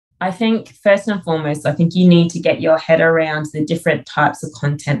I think first and foremost, I think you need to get your head around the different types of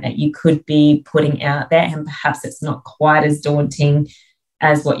content that you could be putting out there, and perhaps it's not quite as daunting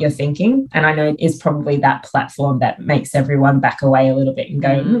as what you're thinking. And I know it is probably that platform that makes everyone back away a little bit and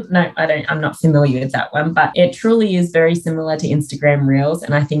go, no, I'm not familiar with that one. But it truly is very similar to Instagram Reels.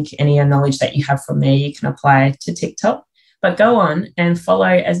 And I think any knowledge that you have from there, you can apply to TikTok. But go on and follow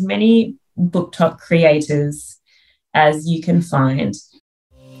as many BookTok creators as you can find.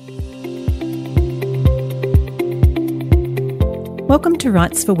 Welcome to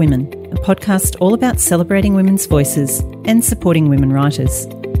Writes for Women, a podcast all about celebrating women's voices and supporting women writers.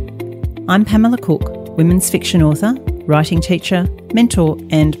 I'm Pamela Cook, women's fiction author, writing teacher, mentor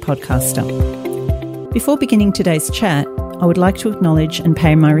and podcaster. Before beginning today's chat, I would like to acknowledge and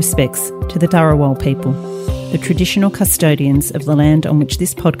pay my respects to the Dharawal people, the traditional custodians of the land on which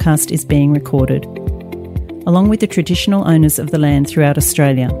this podcast is being recorded, along with the traditional owners of the land throughout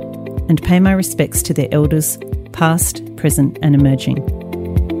Australia, and pay my respects to their elders, past, present and emerging.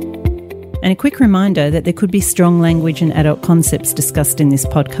 And a quick reminder that there could be strong language and adult concepts discussed in this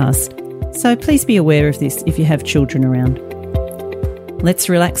podcast, so please be aware of this if you have children around. Let's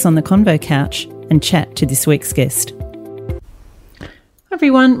relax on the convo couch and chat to this week's guest. Hi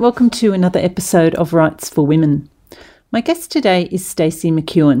everyone, welcome to another episode of Writes for Women. My guest today is Stacey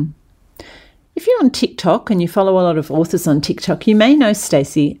McEwen. If you're on TikTok and you follow a lot of authors on TikTok, you may know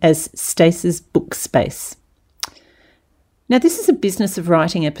Stacey as Stacey's Book Space. Now, this is a business of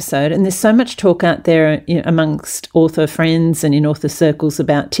writing episode, and there's so much talk out there amongst author friends and in author circles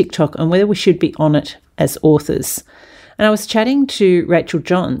about TikTok and whether we should be on it as authors. And I was chatting to Rachel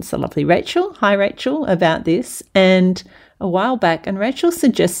Johns, the lovely Rachel, hi Rachel, about this, and a while back, and Rachel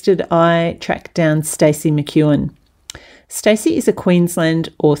suggested I track down Stacey McEwen. Stacey is a Queensland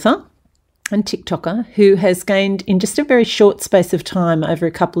author and TikToker who has gained, in just a very short space of time over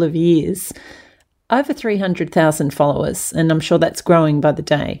a couple of years, over 300,000 followers, and I'm sure that's growing by the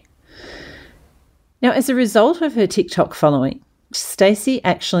day. Now, as a result of her TikTok following, Stacey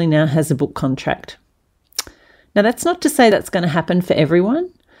actually now has a book contract. Now, that's not to say that's going to happen for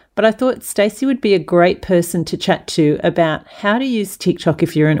everyone, but I thought Stacey would be a great person to chat to about how to use TikTok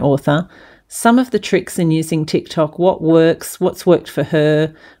if you're an author, some of the tricks in using TikTok, what works, what's worked for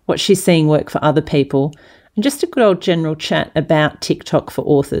her, what she's seeing work for other people, and just a good old general chat about TikTok for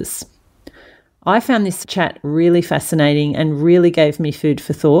authors. I found this chat really fascinating and really gave me food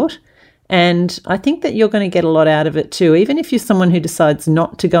for thought. And I think that you're going to get a lot out of it too. Even if you're someone who decides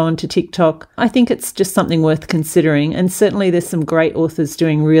not to go onto TikTok, I think it's just something worth considering. And certainly there's some great authors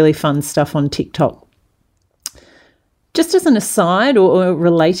doing really fun stuff on TikTok. Just as an aside or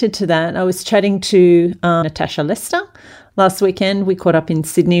related to that, I was chatting to Natasha Lester. Last weekend, we caught up in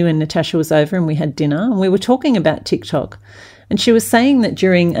Sydney when Natasha was over and we had dinner, and we were talking about TikTok. And she was saying that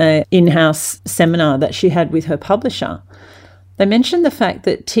during an in-house seminar that she had with her publisher, they mentioned the fact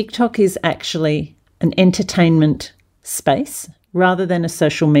that TikTok is actually an entertainment space rather than a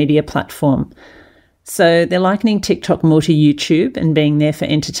social media platform. So they're likening TikTok more to YouTube and being there for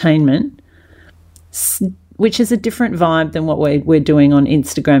entertainment, which is a different vibe than what we're doing on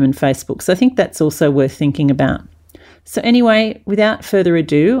Instagram and Facebook. So I think that's also worth thinking about. So anyway, without further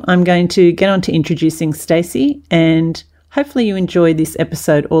ado, I'm going to get on to introducing Stacey, and hopefully you enjoy this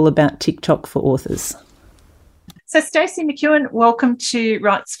episode all about TikTok for authors. So Stacey McEwen, welcome to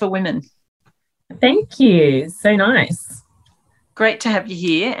Writes for Women. Thank you. So nice. Great to have you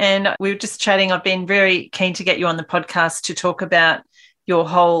here. And we were just chatting. I've been very keen to get you on the podcast to talk about your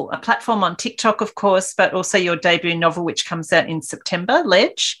whole platform on TikTok, of course, but also your debut novel, which comes out in September,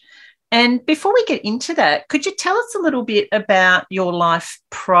 Ledge. And before we get into that, could you tell us a little bit about your life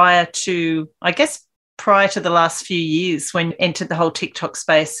prior to the last few years when you entered the whole TikTok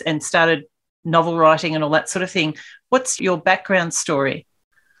space and started novel writing and all that sort of thing? What's your background story?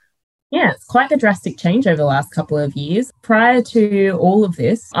 Yeah, it's quite the drastic change over the last couple of years. Prior to all of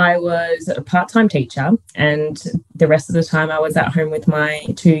this, I was a part-time teacher, and the rest of the time I was at home with my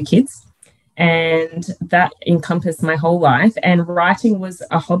two kids. And that encompassed my whole life. And writing was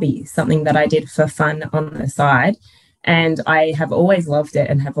a hobby, something that I did for fun on the side. And I have always loved it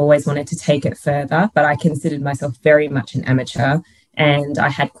and have always wanted to take it further, but I considered myself very much an amateur. And I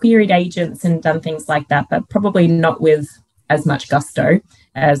had queried agents and done things like that, but probably not with as much gusto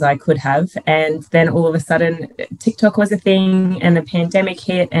as I could have. And then all of a sudden, TikTok was a thing and the pandemic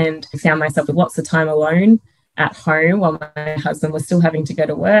hit, and I found myself with lots of time alone at home while my husband was still having to go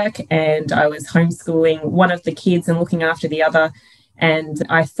to work, and I was homeschooling one of the kids and looking after the other. And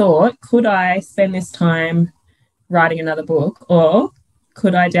I thought, could I spend this time writing another book, or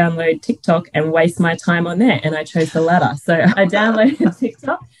could I download TikTok and waste my time on there? And I chose the latter. So I downloaded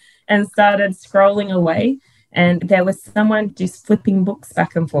TikTok and started scrolling away. And there was someone just flipping books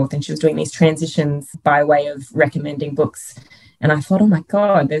back and forth, and she was doing these transitions by way of recommending books. And I thought, oh my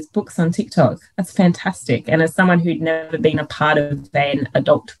God, there's books on TikTok. That's fantastic. And as someone who'd never been a part of an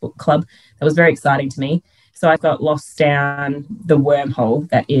adult book club, that was very exciting to me. So I got lost down the wormhole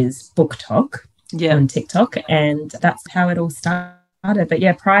that is BookTok on TikTok. And that's how it all started. But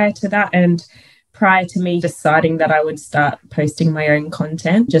yeah, prior to that, and prior to me deciding that I would start posting my own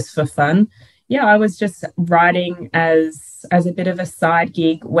content just for fun, yeah, I was just writing as a bit of a side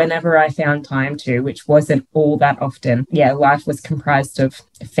gig whenever I found time to, which wasn't all that often. Yeah, life was comprised of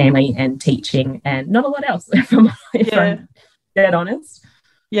family and teaching and not a lot else, if I'm dead honest.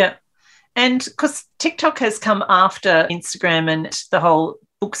 Yeah. And because TikTok has come after Instagram and the whole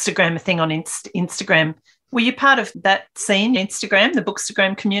Bookstagram thing on Instagram. Were you part of that scene, Instagram, the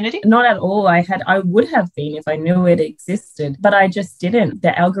Bookstagram community? Not at all. I would have been if I knew it existed, but I just didn't.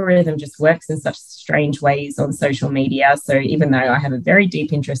 The algorithm just works in such strange ways on social media. So even though I have a very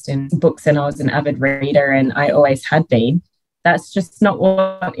deep interest in books and I was an avid reader and I always had been, that's just not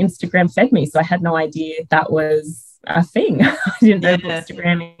what Instagram fed me. So I had no idea that was a thing. I didn't know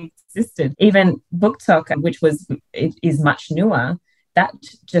Bookstagram existed. Even BookTok, which is much newer, that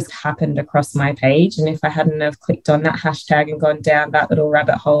just happened across my page. And if I hadn't have clicked on that hashtag and gone down that little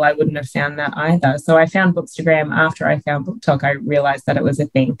rabbit hole, I wouldn't have found that either. So I found Bookstagram after I found BookTok. I realized that it was a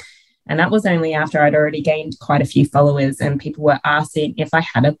thing. And that was only after I'd already gained quite a few followers and people were asking if I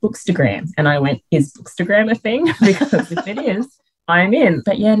had a Bookstagram. And I went, is Bookstagram a thing? Because if it is, I'm in.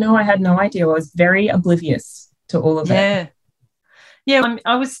 But yeah, no, I had no idea. I was very oblivious to all of it. Yeah,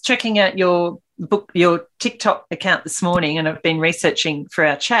 I was checking out your TikTok account this morning and I've been researching for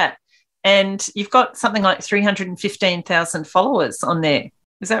our chat, and you've got something like 315,000 followers on there.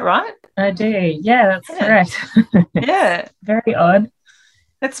 Is that right? I do. Yeah, that's correct. Yeah. Very odd.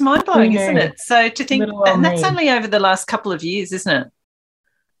 That's mind-blowing, isn't it? So to think, and that's only over the last couple of years, isn't it?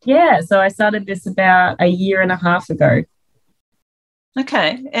 Yeah, so I started this about a year and a half ago.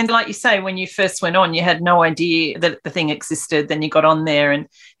 Okay. And like you say, when you first went on, you had no idea that the thing existed. Then you got on there. And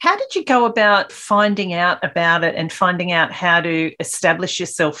how did you go about finding out about it and finding out how to establish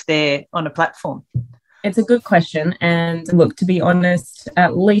yourself there on a platform? It's a good question. And look, to be honest,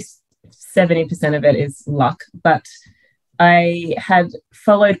 at least 70% of it is luck. But I had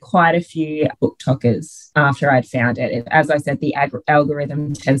followed quite a few BookTokers after I'd found it. As I said, the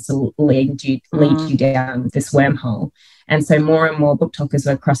algorithm tends to lead you down this wormhole. And so more and more BookTokers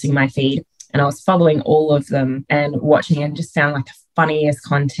were crossing my feed, and I was following all of them and watching and just found like the funniest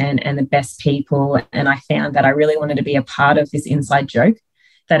content and the best people. And I found that I really wanted to be a part of this inside joke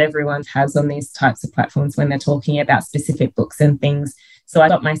that everyone has on these types of platforms when they're talking about specific books and things. So I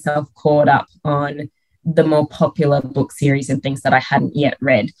got myself caught up on the more popular book series and things that I hadn't yet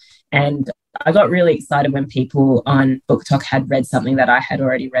read. And I got really excited when people on BookTok had read something that I had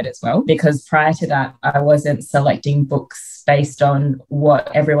already read as well, because prior to that, I wasn't selecting books based on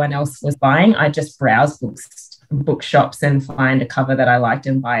what everyone else was buying. I just browsed bookshops and find a cover that I liked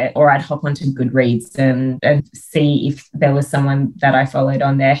and buy it. Or I'd hop onto Goodreads and see if there was someone that I followed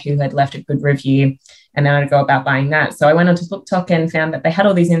on there who had left a good review, and then I'd go about buying that. So I went onto BookTok and found that they had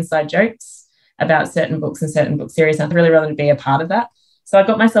all these inside jokes about certain books and certain book series. I really wanted to be a part of that. So I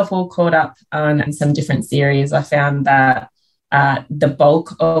got myself all caught up on some different series. I found that the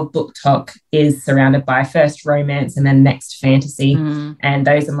bulk of BookTok is surrounded by first romance and then next fantasy. And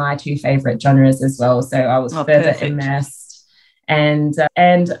those are my two favourite genres as well. So I was further immersed. And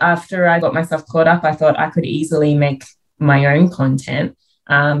after I got myself caught up, I thought I could easily make my own content.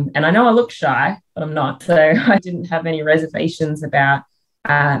 And I know I look shy, but I'm not. So I didn't have any reservations about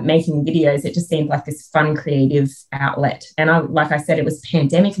making videos. It just seemed like this fun creative outlet. And like I said, it was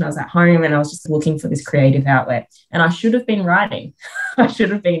pandemic and I was at home and I was just looking for this creative outlet. And I should have been writing. I should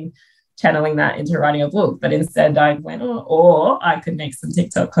have been channeling that into writing a book. But instead I went, or I could make some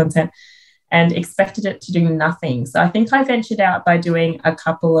TikTok content, and expected it to do nothing. So I think I ventured out by doing a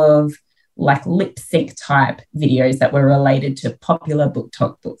couple of like lip sync type videos that were related to popular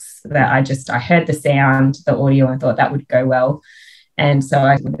BookTok books that I heard the sound, the audio, and thought that would go well. And so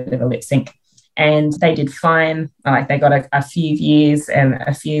I did a bit of a lip sync, and they did fine. Like they got a few views and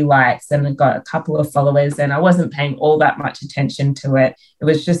a few likes and got a couple of followers, and I wasn't paying all that much attention to it. It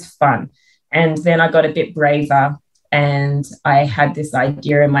was just fun. And then I got a bit braver, and I had this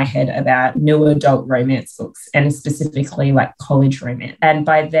idea in my head about new adult romance books, and specifically like college romance. And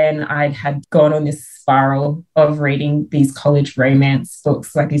by then I had gone on this spiral of reading these college romance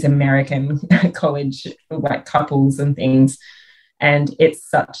books, like these American college like couples and things. And it's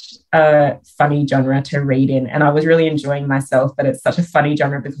such a funny genre to read in. And I was really enjoying myself, but it's such a funny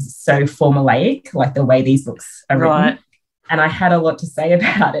genre because it's so formulaic, like the way these books are written. And I had a lot to say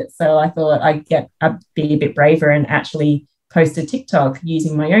about it. So I thought I'd be a bit braver and actually post a TikTok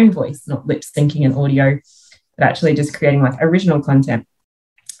using my own voice, not lip syncing and audio, but actually just creating like original content.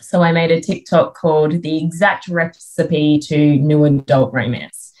 So I made a TikTok called The Exact Recipe to New Adult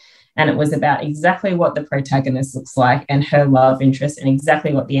Romance. And it was about exactly what the protagonist looks like and her love interest, and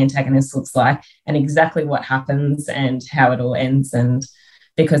exactly what the antagonist looks like and exactly what happens and how it all ends. And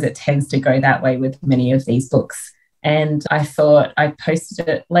because it tends to go that way with many of these books. And I thought I posted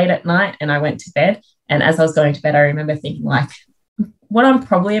it late at night and I went to bed. And as I was going to bed, I remember thinking, like, what I'm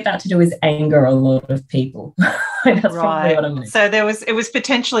probably about to do is anger a lot of people. That's probably what I'm going to do. So it was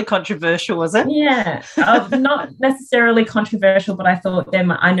potentially controversial, was it? Yeah, not necessarily controversial, but I thought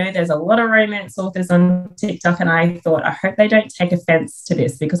I know there's a lot of romance authors on TikTok, and I thought, I hope they don't take offense to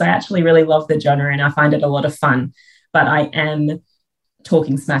this, because I actually really love the genre and I find it a lot of fun, but I am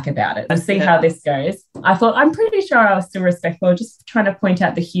talking smack about it. We'll see how this goes. I thought, I'm pretty sure I was still respectful, just trying to point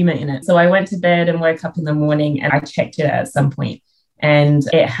out the humor in it. So I went to bed and woke up in the morning and I checked it at some point. And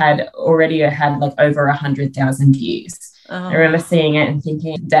it had like over 100,000 views. Oh. I remember seeing it and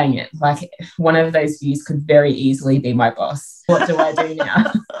thinking, dang it, like one of those views could very easily be my boss. What do I do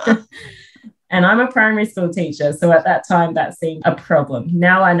now? And I'm a primary school teacher, so at that time that seemed a problem.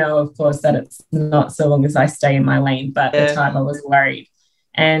 Now I know, of course, that it's not, so long as I stay in my lane, but at the time I was worried.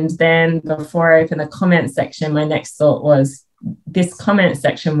 And then before I open the comment section, my next thought was, this comment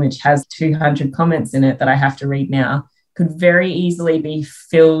section, which has 200 comments in it that I have to read now, could very easily be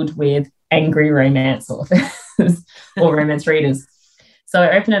filled with angry romance authors or romance readers. So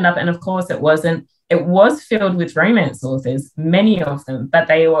I opened it up, and of course it was filled with romance authors, many of them, but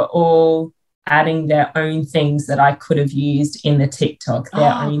they were all adding their own things that I could have used in the TikTok,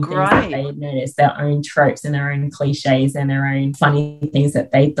 their own things that they had noticed, their own tropes and their own cliches and their own funny things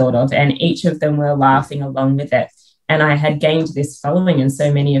that they thought of. And each of them were laughing along with it. And I had gained this following, and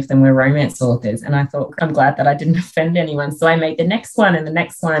so many of them were romance authors. And I thought, I'm glad that I didn't offend anyone. So I made the next one and the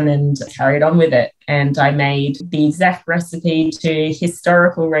next one and carried on with it. And I made The Exact Recipe to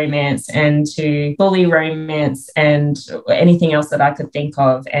historical romance and to bully romance and anything else that I could think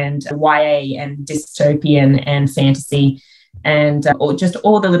of, and YA and dystopian and fantasy, and or just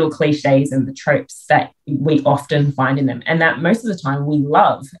all the little cliches and the tropes that we often find in them, and that most of the time we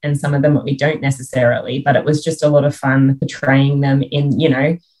love, and some of them we don't necessarily, but it was just a lot of fun portraying them in, you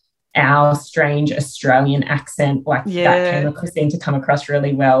know, our strange Australian accent, like that seemed to come across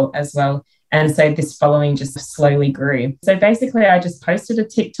really well as well. And so this following just slowly grew. So basically I just posted a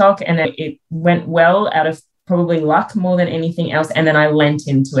TikTok and it went well out of probably luck more than anything else, and then I lent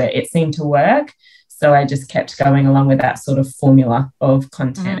into it. It seemed to work. So I just kept going along with that sort of formula of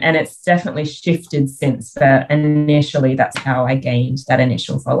content. And it's definitely shifted since, but initially that's how I gained that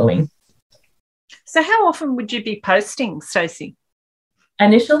initial following. So how often would you be posting, Stacey?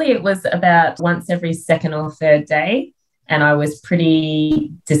 Initially it was about once every second or third day, and I was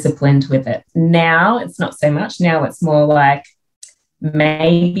pretty disciplined with it. Now it's not so much. Now it's more like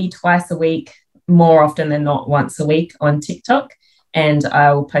maybe twice a week, more often than not once a week on TikTok. And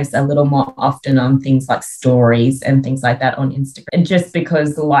I will post a little more often on things like stories and things like that on Instagram, just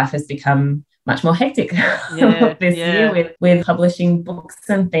because life has become much more hectic this year with publishing books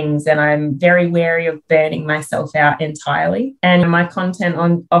and things. And I'm very wary of burning myself out entirely. And my content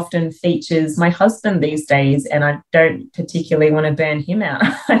often features my husband these days, and I don't particularly want to burn him out.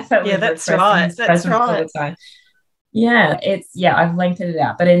 That's right. That's right. All the time. I've lengthened it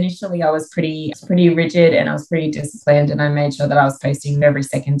out. But initially I was pretty rigid and I was pretty disciplined, and I made sure that I was posting every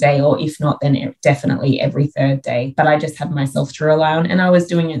second day, or if not, then definitely every third day. But I just had myself to rely on, and I was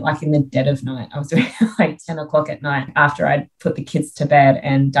doing it like in the dead of night. I was doing it like 10 o'clock at night after I'd put the kids to bed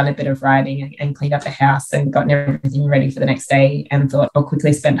and done a bit of writing and cleaned up the house and gotten everything ready for the next day, and thought I'll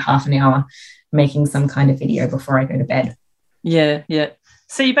quickly spend half an hour making some kind of video before I go to bed. Yeah.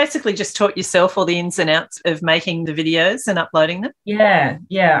 So you basically just taught yourself all the ins and outs of making the videos and uploading them? Yeah.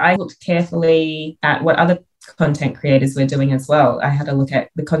 I looked carefully at what other content creators were doing as well. I had a look at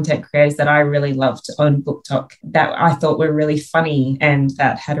the content creators that I really loved on BookTok that I thought were really funny and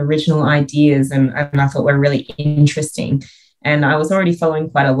that had original ideas and I thought were really interesting. And I was already following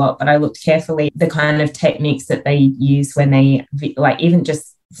quite a lot, but I looked carefully at the kind of techniques that they use when they, like even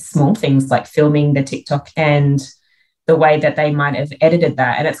just small things like filming the TikTok and the way that they might have edited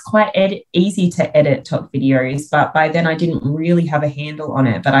that. And it's quite easy to edit top videos, but by then I didn't really have a handle on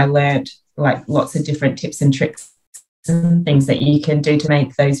it. But I learned like lots of different tips and tricks and things that you can do to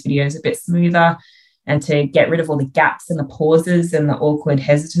make those videos a bit smoother and to get rid of all the gaps and the pauses and the awkward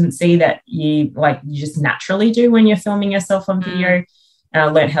hesitancy that you just naturally do when you're filming yourself on video. And I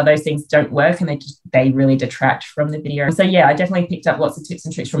learned how those things don't work, and they really detract from the video. So yeah, I definitely picked up lots of tips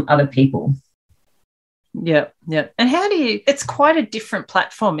and tricks from other people. Yeah. And it's quite a different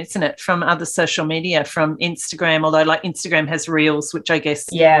platform, isn't it, from other social media, from Instagram, although like Instagram has Reels, which I guess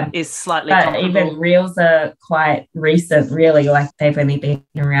is slightly comparable. Even Reels are quite recent, really. Like they've only been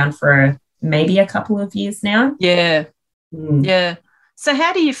around for maybe a couple of years now. Yeah. Yeah. So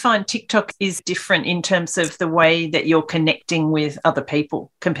how do you find TikTok is different in terms of the way that you're connecting with other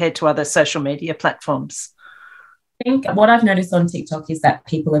people compared to other social media platforms? I think what I've noticed on TikTok is that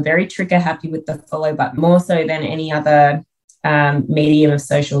people are very trigger happy with the follow button, more so than any other medium of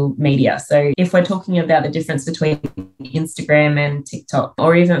social media. So if we're talking about the difference between Instagram and TikTok,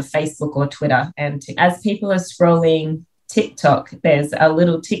 or even Facebook or Twitter, and as people are scrolling TikTok, there's a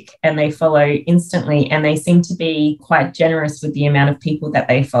little tick and they follow instantly, and they seem to be quite generous with the amount of people that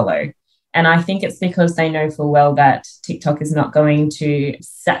they follow. And I think it's because they know full well that TikTok is not going to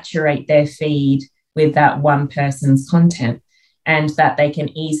saturate their feed with that one person's content, and that they can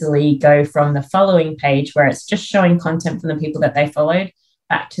easily go from the following page where it's just showing content from the people that they followed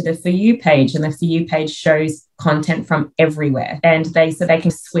back to the For You page, and the For You page shows content from everywhere, and they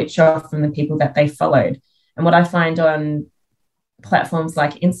can switch off from the people that they followed. And what I find on platforms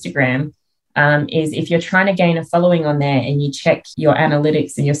like Instagram is if you're trying to gain a following on there and you check your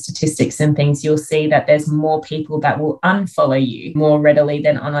analytics and your statistics and things, you'll see that there's more people that will unfollow you more readily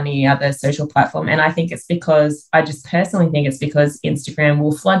than on any other social platform. And I just personally think it's because Instagram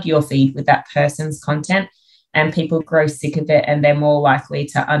will flood your feed with that person's content, and people grow sick of it, and they're more likely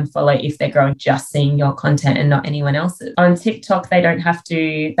to unfollow if they're growing just seeing your content and not anyone else's. On TikTok, they don't have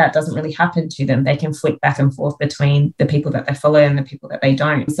to, that doesn't really happen to them. They can flick back and forth between the people that they follow and the people that they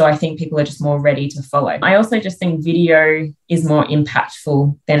don't. So I think people are just more ready to follow. I also just think video is more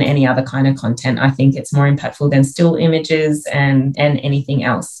impactful than any other kind of content. I think it's more impactful than still images and anything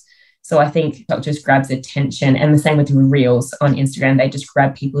else. So I think TikTok just grabs attention, and the same with Reels on Instagram. They just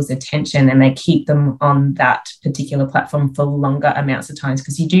grab people's attention and they keep them on that particular platform for longer amounts of times,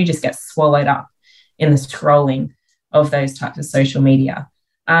 because you do just get swallowed up in the scrolling of those types of social media.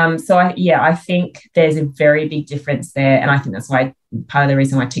 I think there's a very big difference there, and I think that's why part of the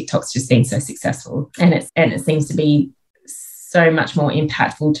reason why TikTok's just been so successful, and it seems to be so much more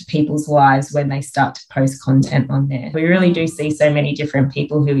impactful to people's lives when they start to post content on there. We really do see so many different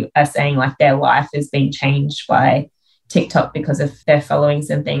people who are saying like their life has been changed by TikTok because of their followings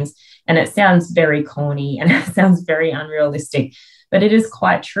and things. And it sounds very corny and it sounds very unrealistic, but it is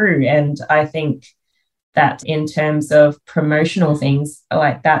quite true. And I think that in terms of promotional things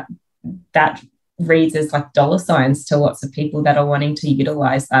like that reads as like dollar signs to lots of people that are wanting to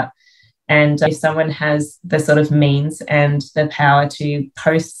utilize that. And if someone has the sort of means and the power to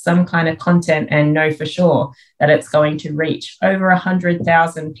post some kind of content and know for sure that it's going to reach over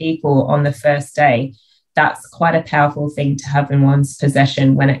 100,000 people on the first day, that's quite a powerful thing to have in one's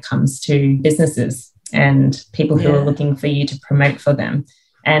possession when it comes to businesses and people who are looking for you to promote for them,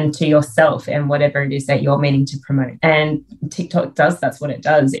 and to yourself and whatever it is that you're meaning to promote. And TikTok that's what it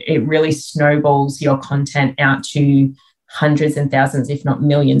does. It really snowballs your content out to hundreds and thousands, if not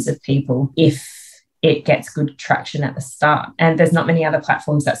millions of people, if it gets good traction at the start. And there's not many other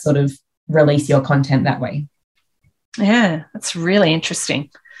platforms that sort of release your content that way. Yeah, that's really interesting.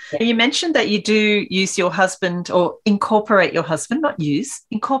 Yeah. You mentioned that you do use your husband, or incorporate your husband,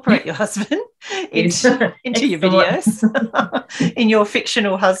 incorporate your husband into your videos in your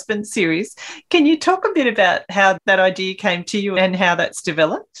fictional husband series. Can you talk a bit about how that idea came to you and how that's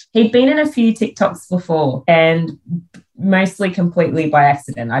developed? He'd been in a few TikToks before, and mostly completely by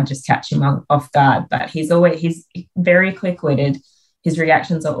accident. I just catch him off guard, but he's very quick-witted. His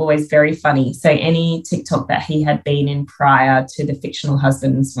reactions are always very funny. So any TikTok that he had been in prior to the fictional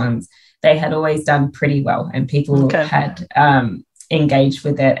husbands ones, they had always done pretty well, and people had engaged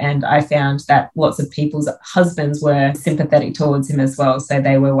with it. And I found that lots of people's husbands were sympathetic towards him as well. So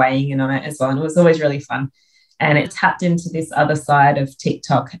they were weighing in on it as well. And it was always really fun. And it tapped into this other side of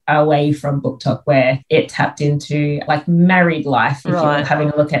TikTok away from BookTok, where it tapped into like married life. If you're having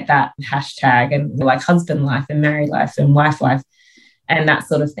a look at that hashtag, and like husband life and married life and wife life and that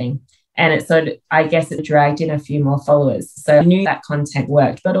sort of thing. And I guess it dragged in a few more followers. So I knew that content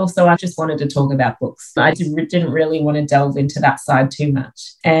worked, but also I just wanted to talk about books. I didn't really want to delve into that side too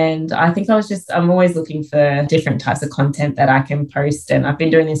much. And I think I'm always looking for different types of content that I can post. And I've been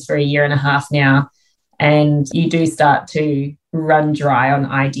doing this for 1.5 years now. And you do start to run dry on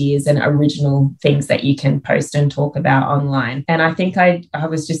ideas and original things that you can post and talk about online. And I think I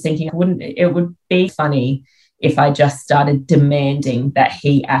was just thinking, it would be funny if I just started demanding that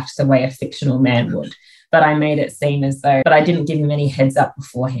he act the way a fictional man would. But I made it seem as though, but I didn't give him any heads up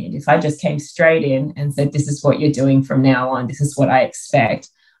beforehand. If I just came straight in and said, this is what you're doing from now on, this is what I expect,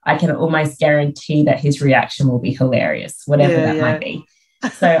 I can almost guarantee that his reaction will be hilarious, whatever that might be.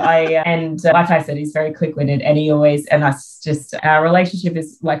 So like I said, he's very quick-witted, and our relationship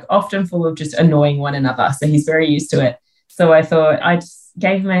is like often full of just annoying one another. So he's very used to it. So I thought I just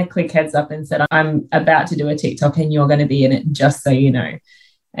gave him a quick heads up and said, I'm about to do a TikTok and you're going to be in it, just so you know.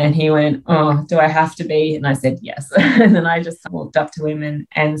 And he went, oh, do I have to be? And I said, yes. And then I just walked up to him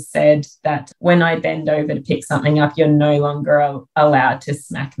and said that when I bend over to pick something up, you're no longer allowed to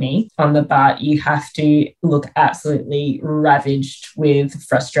smack me on the butt. You have to look absolutely ravaged with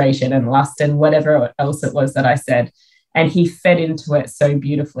frustration and lust and whatever else it was that I said. And he fed into it so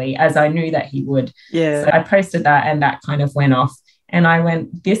beautifully, as I knew that he would. Yeah. So I posted that and that kind of went off. And I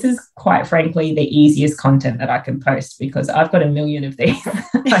went, this is quite frankly the easiest content that I can post because I've got a million of these. So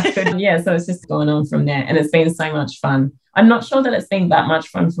it's just going on from there. And it's been so much fun. I'm not sure that it's been that much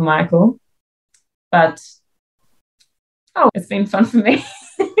fun for Michael, but it's been fun for me.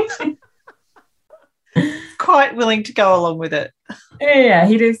 Quite willing to go along with it. Yeah,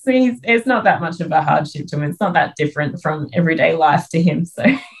 it's not that much of a hardship to him. It's not that different from everyday life to him. So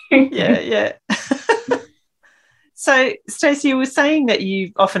yeah. So, Stacey, you were saying that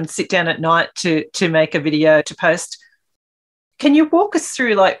you often sit down at night to make a video to post. Can you walk us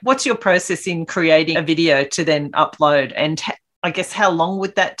through, like, what's your process in creating a video to then upload? And I guess how long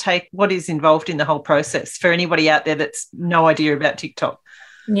would that take? What is involved in the whole process for anybody out there that's no idea about TikTok?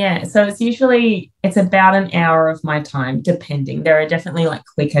 Yeah, so it's about an hour of my time, depending. There are definitely like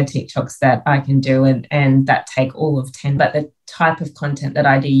quicker TikToks that I can do and that take all of 10, but the type of content that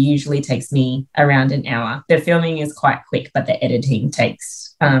I do usually takes me around an hour. The filming is quite quick, but the editing takes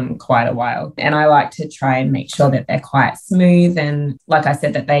quite a while. And I like to try and make sure that they're quite smooth. And like I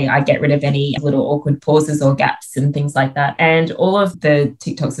said, I get rid of any little awkward pauses or gaps and things like that. And all of the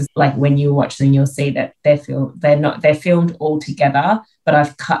TikToks is like when you watch them, you'll see that they're filmed all together, but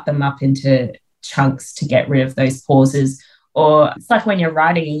I've cut them up into chunks to get rid of those pauses. Or it's like when you're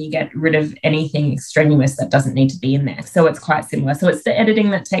writing and you get rid of anything extraneous that doesn't need to be in there. So it's quite similar. So it's the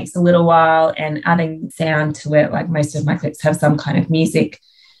editing that takes a little while and adding sound to it. Like most of my clips have some kind of music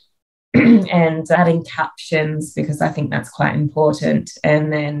and adding captions because I think that's quite important,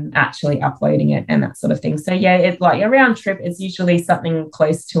 and then actually uploading it and that sort of thing. So yeah, it's like a round trip is usually something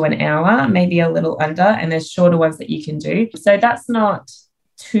close to an hour, maybe a little under, and there's shorter ones that you can do. So that's not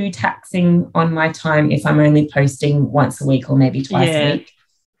too taxing on my time if I'm only posting once a week or maybe twice a week.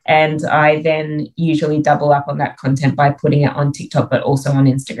 And I then usually double up on that content by putting it on TikTok, but also on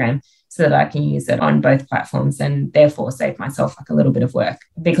Instagram, so that I can use it on both platforms and therefore save myself like a little bit of work,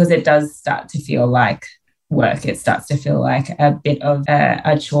 because it does start to feel like work. It starts to feel like a bit of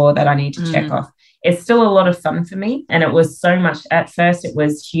a chore that I need to check off. It's still a lot of fun for me. And it was so much, at first it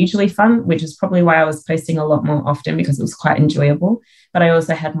was hugely fun, which is probably why I was posting a lot more often, because it was quite enjoyable. But I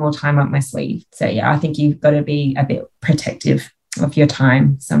also had more time up my sleeve. So yeah, I think you've got to be a bit protective of your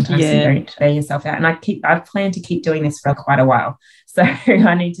time. Sometimes you don't wear yourself out. And I've planned to keep doing this for quite a while. So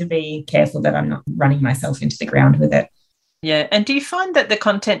I need to be careful that I'm not running myself into the ground with it. Yeah. And do you find that the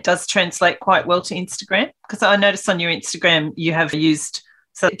content does translate quite well to Instagram? Because I noticed on your Instagram you have used,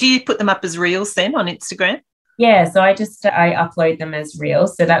 so do you put them up as reels then on Instagram? Yeah, so I upload them as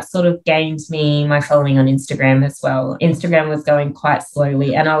reels. So that sort of gained me my following on Instagram as well. Instagram was going quite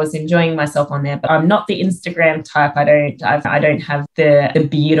slowly and I was enjoying myself on there, but I'm not the Instagram type. I don't have the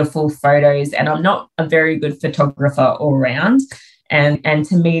beautiful photos, and I'm not a very good photographer all around. And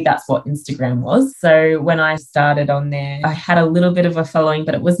to me, that's what Instagram was. So when I started on there, I had a little bit of a following,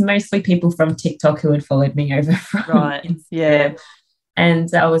 but it was mostly people from TikTok who had followed me over from Instagram. Yeah.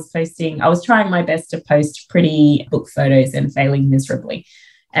 And I was trying my best to post pretty book photos and failing miserably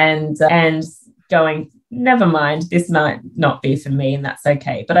and going, never mind, this might not be for me, and that's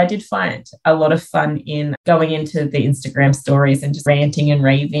okay. But I did find a lot of fun in going into the Instagram stories and just ranting and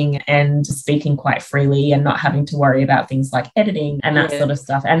raving and speaking quite freely and not having to worry about things like editing and that sort of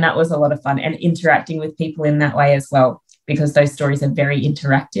stuff. And that was a lot of fun, and interacting with people in that way as well, because those stories are very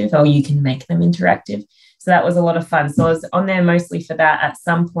interactive, or you can make them interactive. So that was a lot of fun. So I was on there mostly for that. At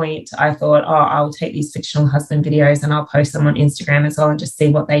some point, I thought, I'll take these fictional husband videos and I'll post them on Instagram as well and just see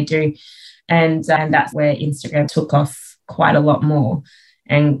what they do. And that's where Instagram took off quite a lot more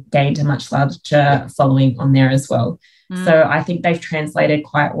and gained a much larger following on there as well. So I think they've translated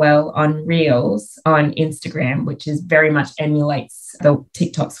quite well on Reels on Instagram, which is very much emulates the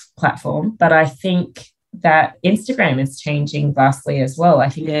TikTok's platform. But I think that Instagram is changing vastly as well. I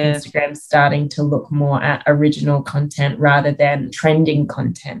think Instagram's starting to look more at original content rather than trending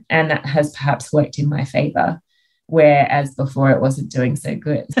content. And that has perhaps worked in my favor, whereas before it wasn't doing so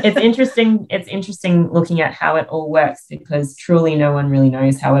good. It's interesting. It's interesting looking at how it all works, because truly no one really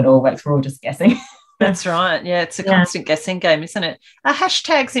knows how it all works. We're all just guessing. That's right. Yeah, it's a constant guessing game, isn't it? Are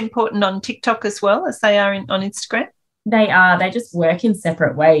hashtags important on TikTok as well as they are on Instagram? They are. They just work in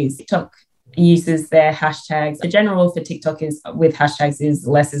separate ways. TikTok uses their hashtags. The general rule for TikTok is with hashtags is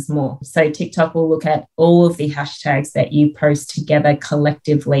less is more. So TikTok will look at all of the hashtags that you post together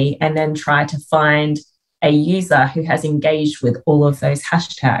collectively and then try to find a user who has engaged with all of those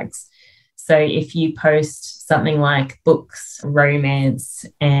hashtags. So if you post something like books, romance,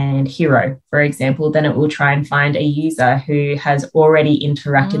 and hero, for example, then it will try and find a user who has already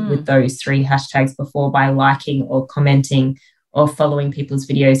interacted with those three hashtags before by liking or commenting or following people's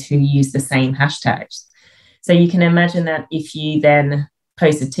videos who use the same hashtags. So you can imagine that if you then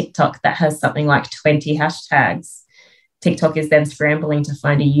post a TikTok that has something like 20 hashtags, TikTok is then scrambling to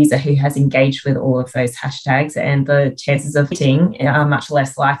find a user who has engaged with all of those hashtags, and the chances of hitting are much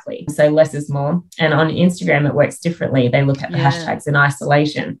less likely. So less is more. And on Instagram, it works differently. They look at the hashtags in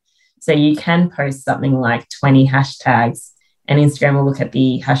isolation. So you can post something like 20 hashtags, and Instagram will look at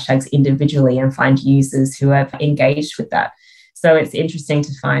the hashtags individually and find users who have engaged with that. So it's interesting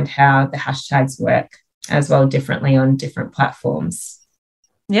to find how the hashtags work as well differently on different platforms.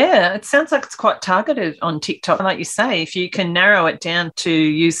 Yeah, it sounds like it's quite targeted on TikTok. Like you say, if you can narrow it down to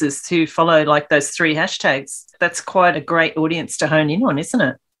users who follow like those three hashtags, that's quite a great audience to hone in on, isn't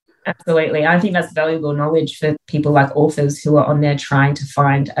it? Absolutely. I think that's valuable knowledge for people like authors who are on there trying to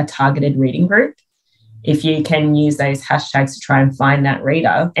find a targeted reading group. If you can use those hashtags to try and find that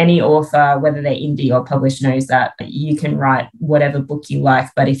reader, any author, whether they're indie or published, knows that you can write whatever book you like,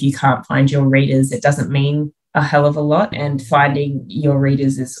 but if you can't find your readers, it doesn't mean a hell of a lot. And finding your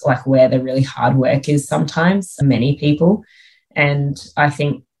readers is like where the really hard work is sometimes for many people. And I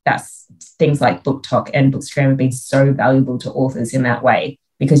think that's things like BookTok and Bookstagram have been so valuable to authors in that way,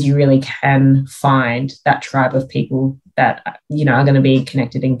 because you really can find that tribe of people that, you know, are going to be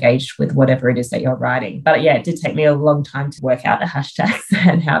connected, engaged with whatever it is that you're writing. But yeah, it did take me a long time to work out the hashtags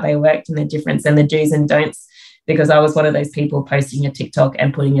and how they worked and the difference and the do's and don'ts, because I was one of those people posting a TikTok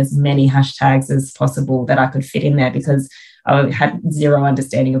and putting as many hashtags as possible that I could fit in there, because I had zero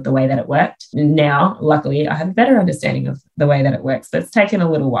understanding of the way that it worked. Now, luckily, I have a better understanding of the way that it works, but it's taken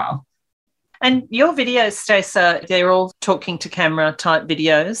a little while. And your videos, Stacey, they're all talking to camera type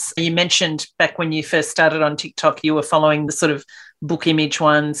videos. You mentioned back when you first started on TikTok, you were following the sort of book image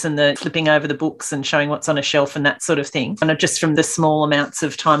ones and the flipping over the books and showing what's on a shelf and that sort of thing. And just from the small amounts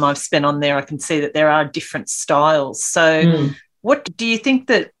of time I've spent on there, I can see that there are different styles. So what do you think,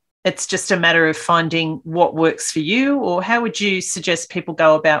 that it's just a matter of finding what works for you, or how would you suggest people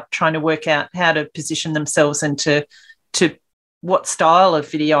go about trying to work out how to position themselves and to what style of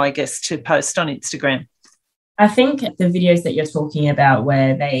video, I guess, to post on Instagram? I think the videos that you're talking about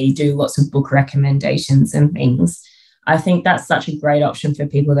where they do lots of book recommendations and things, I think that's such a great option for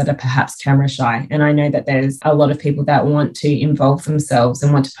people that are perhaps camera shy. And I know that there's a lot of people that want to involve themselves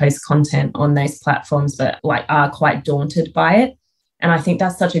and want to post content on those platforms, but like are quite daunted by it. And I think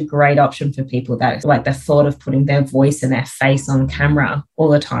that's such a great option for people that like the thought of putting their voice and their face on camera all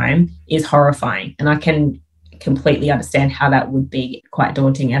the time is horrifying. And I can completely understand how that would be quite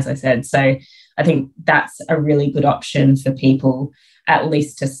daunting, as I said. So I think that's a really good option for people, at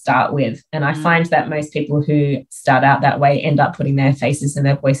least to start with. And I find that most people who start out that way end up putting their faces and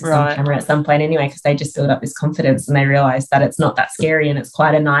their voices on camera at some point anyway, because they just build up this confidence and they realize that it's not that scary and it's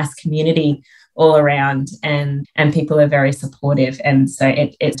quite a nice community all around, and people are very supportive. And so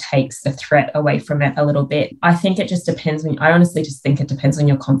it takes the threat away from it a little bit. I think it just depends I honestly just think it depends on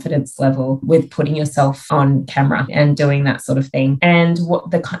your confidence level with putting yourself on camera and doing that sort of thing. And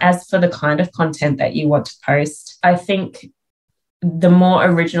as for the kind of content that you want to post, I think the more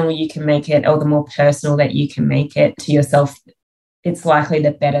original you can make it, or the more personal that you can make it to yourself, it's likely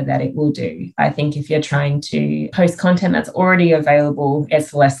the better that it will do. I think if you're trying to post content that's already available,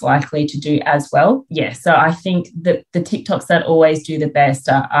 it's less likely to do as well. Yeah, so I think that the TikToks that always do the best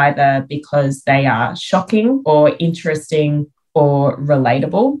are either because they are shocking or interesting or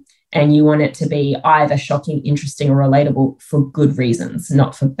relatable. And you want it to be either shocking, interesting, or relatable for good reasons,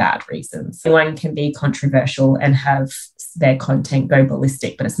 not for bad reasons. One can be controversial and have their content go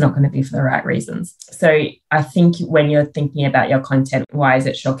ballistic, but it's not going to be for the right reasons. So I think when you're thinking about your content, why is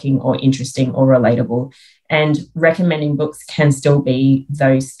it shocking or interesting or relatable? And recommending books can still be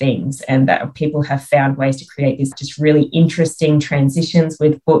those things, and that people have found ways to create these just really interesting transitions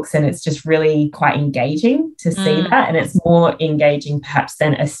with books, and it's just really quite engaging to see that. And it's more engaging perhaps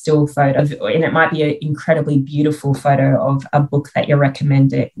than a still photo, and it might be an incredibly beautiful photo of a book that you're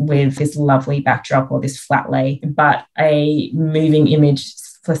recommending with this lovely backdrop or this flat lay, but a moving image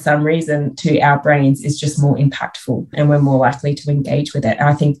for some reason to our brains is just more impactful, and we're more likely to engage with it.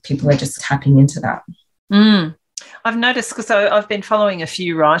 I think people are just tapping into that. I've noticed, because I've been following a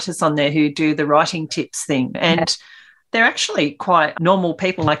few writers on there who do the writing tips thing, and they're actually quite normal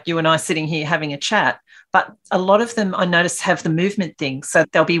people like you and I sitting here having a chat, but a lot of them I notice have the movement thing. So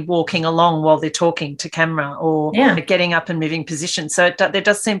they'll be walking along while they're talking to camera, or getting up and moving position. So there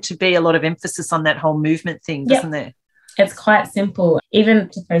does seem to be a lot of emphasis on that whole movement thing, doesn't there? It's quite simple. Even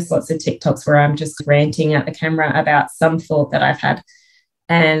to post lots of TikToks where I'm just ranting at the camera about some thought that I've had.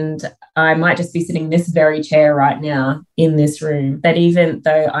 And I might just be sitting in this very chair right now in this room. But even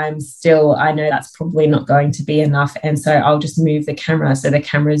though I know that's probably not going to be enough. And so I'll just move the camera so the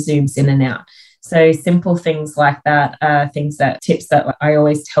camera zooms in and out. So simple things like that, tips that I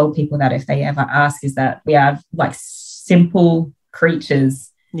always tell people that if they ever ask, is that we are like simple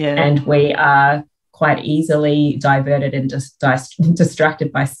creatures, and we are quite easily diverted and just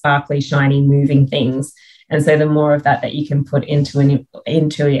distracted by sparkly, shiny, moving things. And so the more of that you can put into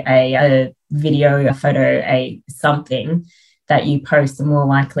a video, a photo, something that you post, the more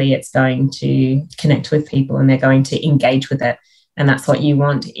likely it's going to connect with people and they're going to engage with it. And that's what you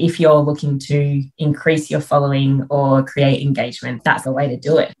want. If you're looking to increase your following or create engagement, that's the way to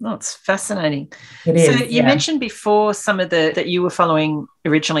do it. Oh, it's fascinating. It is. So you mentioned before some of that you were following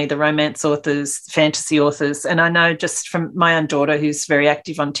originally, the romance authors, fantasy authors. And I know just from my own daughter, who's very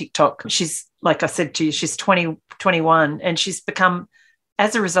active on TikTok, she's, like I said to you, she's 21, and she's become,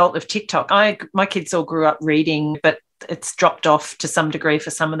 as a result of TikTok, my kids all grew up reading, but it's dropped off to some degree for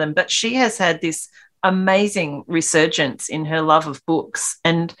some of them. But she has had this amazing resurgence in her love of books,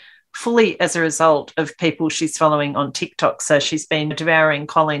 and fully as a result of people she's following on TikTok. So she's been devouring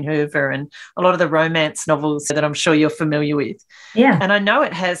Colleen Hoover and a lot of the romance novels that I'm sure you're familiar with. Yeah. And I know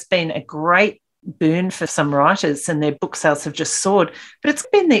it has been a great boon for some writers, and their book sales have just soared. But it's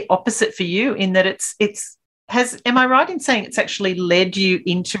been the opposite for you in that am I right in saying it's actually led you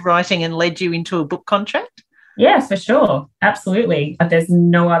into writing and led you into a book contract? Yeah, for sure. Absolutely. There's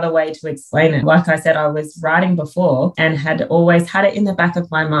no other way to explain it. Like I said, I was writing before and had always had it in the back of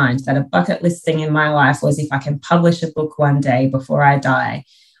my mind that a bucket list thing in my life was, if I can publish a book one day before I die,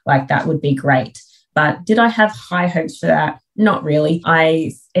 like that would be great. But did I have high hopes for that? Not really.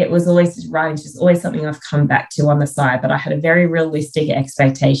 It was always writing, just always something I've come back to on the side, but I had a very realistic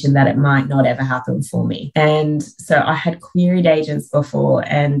expectation that it might not ever happen for me. And so I had queried agents before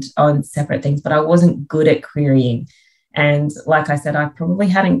and on separate things, but I wasn't good at querying. And like I said, I probably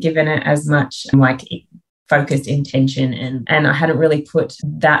hadn't given it as much focused intention, and I hadn't really put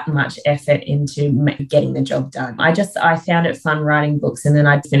that much effort into getting the job done. I found it fun writing books, and then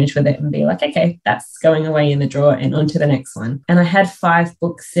I'd finish with it and be like, okay, that's going away in the drawer and on to the next one. And I had 5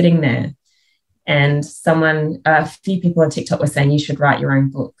 books sitting there, and a few people on TikTok were saying you should write your own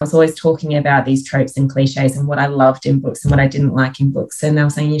book. I was always talking about these tropes and cliches and what I loved in books and what I didn't like in books, and they were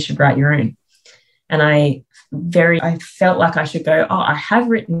saying you should write your own. And I felt like I should go, I have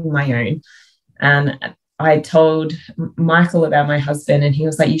written my own. And I told Michael about my husband, and he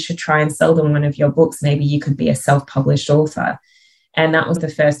was like, you should try and sell them one of your books. Maybe you could be a self-published author. And that was the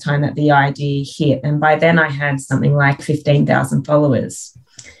first time that the idea hit. And by then I had something like 15,000 followers.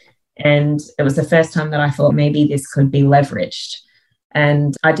 And it was the first time that I thought maybe this could be leveraged.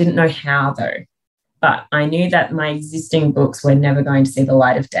 And I didn't know how, though. But I knew that my existing books were never going to see the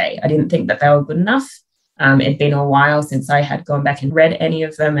light of day. I didn't think that they were good enough. It'd been a while since I had gone back and read any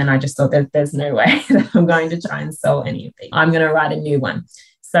of them, and I just thought that there's no way that I'm going to try and sell any of these. I'm going to write a new one.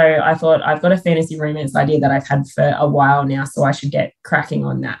 So I thought, I've got a fantasy romance idea that I've had for a while now, so I should get cracking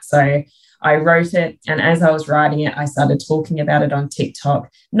on that. So I wrote it, and as I was writing it, I started talking about it on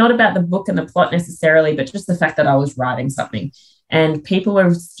TikTok, not about the book and the plot necessarily, but just the fact that I was writing something. And people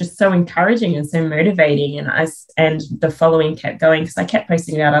were just so encouraging and so motivating, and the following kept going because I kept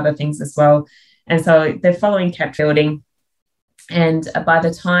posting about other things as well. And so the following kept building. And by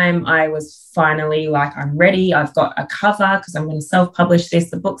the time I was finally like, I'm ready, I've got a cover because I'm going to self-publish this.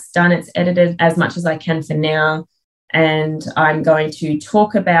 The book's done. It's edited as much as I can for now. And I'm going to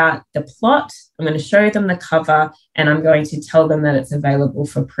talk about the plot. I'm going to show them the cover, and I'm going to tell them that it's available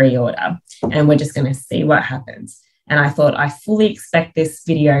for pre-order. And we're just going to see what happens. And I thought, I fully expect this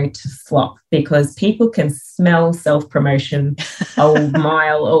video to flop because people can smell self-promotion a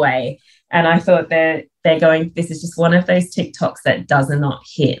mile away. And I thought they're going, this is just one of those TikToks that does not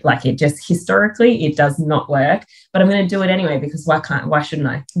hit. Like, it just historically, it does not work. But I'm going to do it anyway, because why shouldn't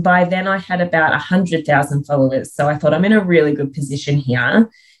I? By then I had about 100,000 followers. So I thought I'm in a really good position here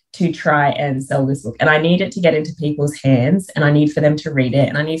to try and sell this book. And I need it to get into people's hands, and I need for them to read it,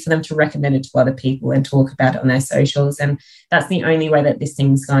 and I need for them to recommend it to other people and talk about it on their socials. And that's the only way that this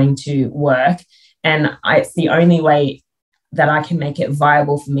thing's going to work. And it's the only way that I can make it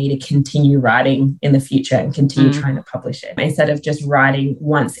viable for me to continue writing in the future and continue trying to publish it, instead of just writing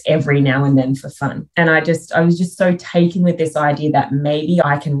once every now and then for fun. And I was just so taken with this idea that maybe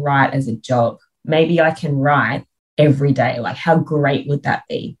I can write as a job. Maybe I can write every day. Like, how great would that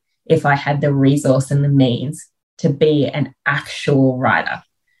be if I had the resource and the means to be an actual writer,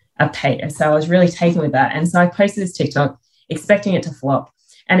 a painter? So I was really taken with that. And so I posted this TikTok expecting it to flop,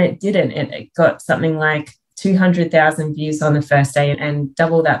 and it didn't. It got something like 200,000 views on the first day and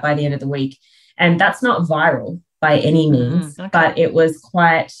double that by the end of the week. And that's not viral by any means, but it was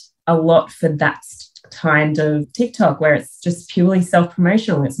quite a lot for that kind of TikTok, where it's just purely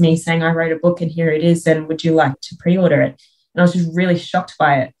self-promotional. It's me saying, I wrote a book and here it is, and would you like to pre-order it? And I was just really shocked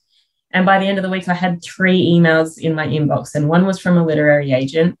by it. And by the end of the week, I had 3 emails in my inbox, and one was from a literary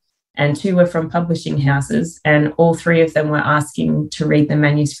agent and 2 were from publishing houses, and all 3 of them were asking to read the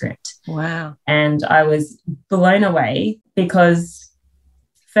manuscript. Wow. And I was blown away because,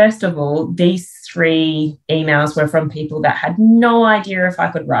 first of all, these 3 emails were from people that had no idea if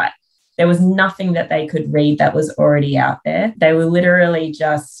I could write. There was nothing that they could read that was already out there. They were literally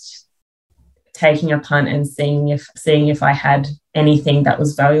just taking a punt and seeing if I had anything that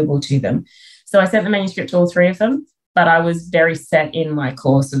was valuable to them. So I sent the manuscript to all 3 of them. But I was very set in my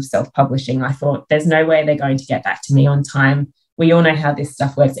course of self-publishing. I thought, there's no way they're going to get back to me on time. We all know how this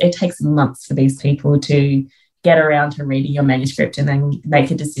stuff works. It takes months for these people to get around to reading your manuscript and then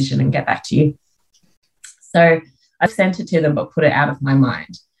make a decision and get back to you. So I sent it to them, but put it out of my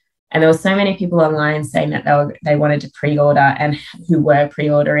mind. And there were so many people online saying that they wanted to pre-order, and who were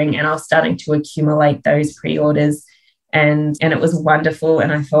pre-ordering. And I was starting to accumulate those pre-orders, and it was wonderful.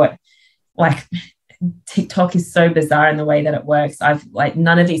 And I thought, like, TikTok is so bizarre in the way that it works.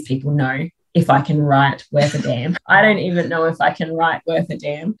 None of these people know if I can write worth a damn. I don't even know if I can write worth a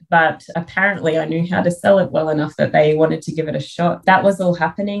damn, but apparently I knew how to sell it well enough that they wanted to give it a shot. That was all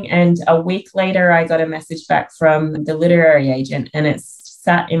happening. And a week later, I got a message back from the literary agent, and it's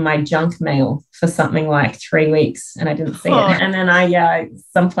sat in my junk mail for something like 3 weeks, and I didn't see it. And then at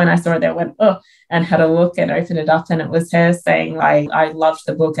some point I saw it there, went, and had a look and opened it up, and it was her saying, like, I loved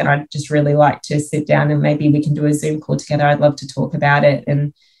the book and I'd just really like to sit down and maybe we can do a Zoom call together. I'd love to talk about it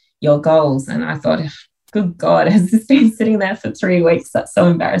and your goals. And I thought, good God, has this been sitting there for 3 weeks? That's so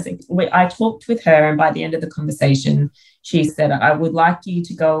embarrassing. I talked with her, and by the end of the conversation, she said, I would like you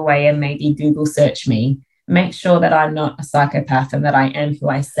to go away and maybe Google search me. Make sure that I'm not a psychopath and that I am who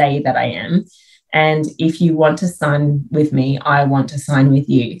I say that I am. And if you want to sign with me, I want to sign with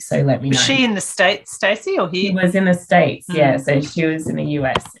you. So let me know. Was she in the States, Stacey, or here? She was in the States, yeah. So she was in the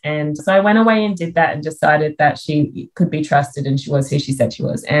US. And so I went away and did that and decided that she could be trusted and she was who she said she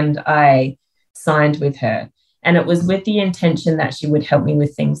was. And I signed with her. And it was with the intention that she would help me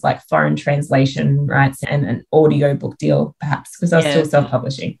with things like foreign translation rights and an audio book deal, perhaps, because I was still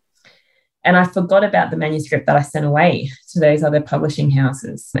self-publishing. And I forgot about the manuscript that I sent away to those other publishing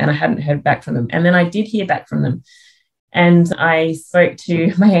houses, and I hadn't heard back from them. And then I did hear back from them. And I spoke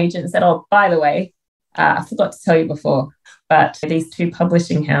to my agent and said, by the way, I forgot to tell you before, but these 2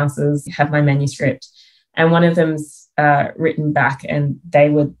 publishing houses have my manuscript, and one of them's written back and they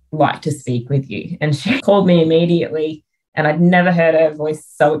would like to speak with you. And she called me immediately, and I'd never heard her voice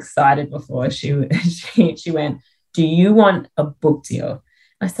so excited before. She went, do you want a book deal?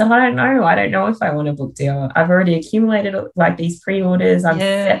 I said, I don't know. I don't know if I want a book deal. I've already accumulated like these pre-orders. I'm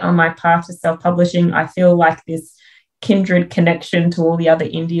set on my path to self-publishing. I feel like this kindred connection to all the other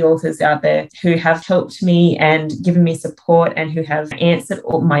indie authors out there who have helped me and given me support and who have answered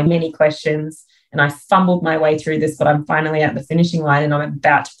all my many questions. And I fumbled my way through this, but I'm finally at the finishing line and I'm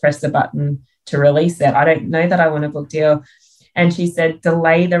about to press the button to release it. I don't know that I want a book deal. And she said,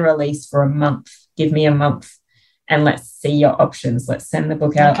 delay the release for a month. Give me a month. And let's see your options. Let's send the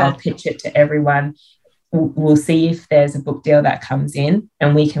book out. Okay. I'll pitch it to everyone. We'll see if there's a book deal that comes in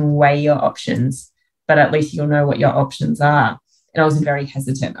and we can weigh your options, but at least you'll know what your options are. And I was very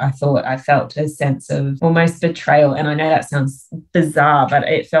hesitant. I felt a sense of almost betrayal. And I know that sounds bizarre, but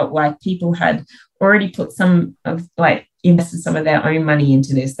it felt like people had already put invested some of their own money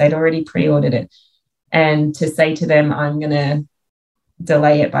into this. They'd already pre-ordered it. And to say to them, I'm going to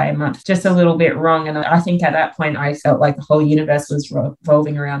delay it by a month, just a little bit wrong. And I think at that point, I felt like the whole universe was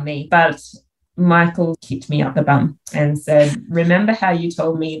revolving around me. But Michael kicked me up the bum and said, remember how you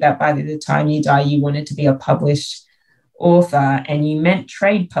told me that by the time you die, you wanted to be a published author and you meant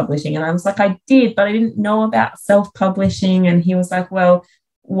trade publishing? And I was like, I did, but I didn't know about self-publishing. And he was like, well,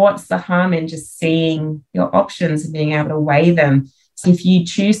 what's the harm in just seeing your options and being able to weigh them? So if you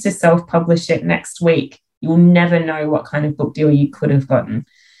choose to self-publish it next week, you'll never know what kind of book deal you could have gotten.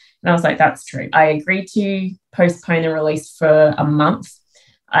 And I was like, that's true. I agreed to postpone the release for a month.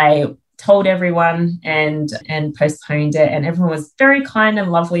 I told everyone and postponed it, and everyone was very kind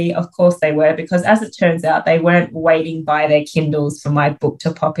and lovely. Of course they were, because as it turns out, they weren't waiting by their Kindles for my book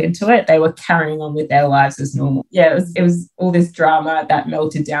to pop into it. They were carrying on with their lives as normal. Yeah, it was all this drama that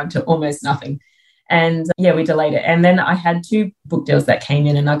melted down to almost nothing. And yeah, we delayed it. And then I had 2 book deals that came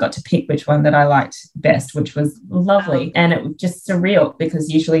in and I got to pick which one that I liked best, which was lovely. And it was just surreal, because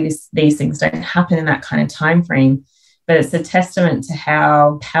usually these things don't happen in that kind of time frame. But it's a testament to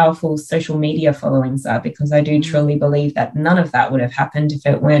how powerful social media followings are, because I do truly believe that none of that would have happened if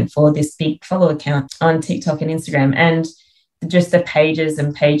it weren't for this big follow account on TikTok and Instagram. And just the pages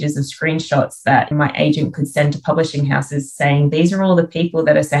and pages of screenshots that my agent could send to publishing houses saying, these are all the people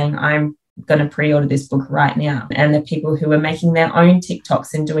that are saying, I'm going to pre-order this book right now. And the people who are making their own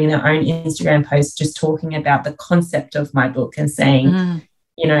TikToks and doing their own Instagram posts, just talking about the concept of my book and saying,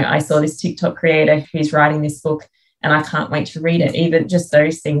 you know, I saw this TikTok creator who's writing this book and I can't wait to read it. Even just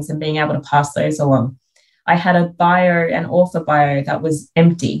those things and being able to pass those along. I had a bio, an author bio, that was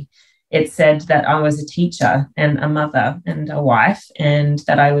empty. It said that I was a teacher and a mother and a wife, and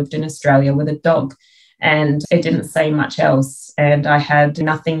that I lived in Australia with a dog. And it didn't say much else. And I had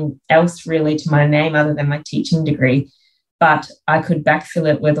nothing else really to my name other than my teaching degree. But I could backfill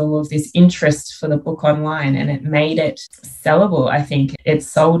it with all of this interest for the book online, and it made it sellable. I think it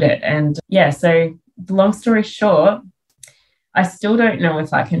sold it. And yeah, so long story short, I still don't know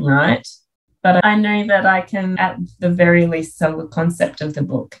if I can write, but I know that I can at the very least sell the concept of the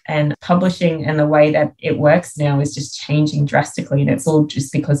book. And publishing and the way that it works now is just changing drastically, and it's all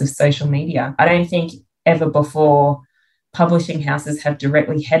just because of social media. I don't think ever before publishing houses have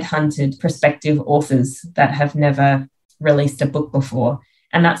directly headhunted prospective authors that have never released a book before.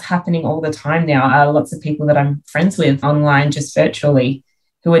 And that's happening all the time now. Lots of people that I'm friends with online, just virtually,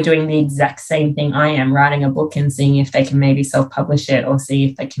 who are doing the exact same thing I am, writing a book and seeing if they can maybe self-publish it or see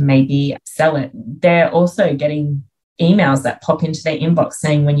if they can maybe sell it. They're also getting emails that pop into their inbox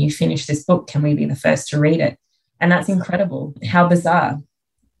saying, when you finish this book, can we be the first to read it? And that's incredible. How bizarre.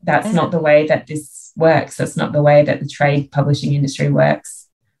 That's not the way that this works. That's not the way that the trade publishing industry works.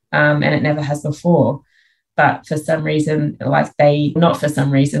 And it never has before. But for some reason, the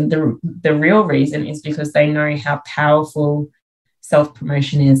real reason is because they know how powerful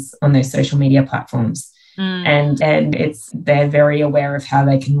self-promotion is on those social media platforms. And they're very aware of how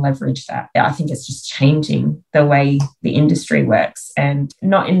they can leverage that. I think it's just changing the way the industry works, and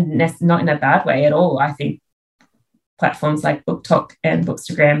not in a bad way at all. I think platforms like BookTok and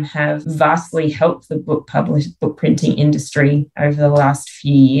Bookstagram have vastly helped the book printing industry over the last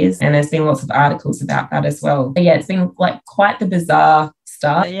few years, and there's been lots of articles about that as well. But yeah, it's been like quite the bizarre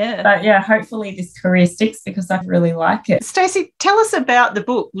start. But yeah, hopefully this career sticks, because I really like it. Stacey, tell us about the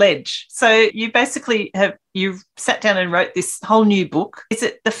book Ledge. So you basically you've sat down and wrote this whole new book. Is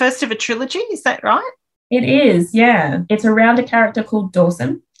it the first of a trilogy? Is that right? It is, yeah. It's around a character called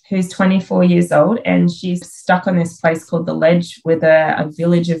Dawson, who's 24 years old, and she's stuck on this place called the Ledge with a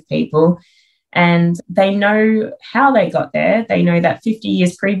village of people. And they know how they got there. They know that 50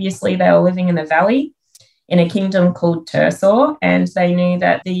 years previously they were living in a valley in a kingdom called Tursor, and they knew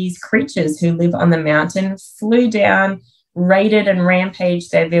that these creatures who live on the mountain flew down, raided and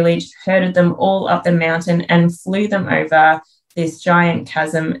rampaged their village, herded them all up the mountain and flew them over this giant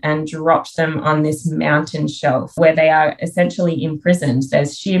chasm and dropped them on this mountain shelf where they are essentially imprisoned.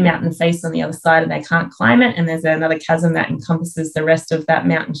 There's sheer mountain face on the other side and they can't climb it, and there's another chasm that encompasses the rest of that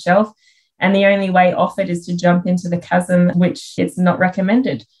mountain shelf. And the only way off it is to jump into the chasm, which is not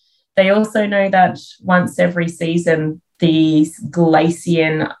recommended. They also know that once every season, these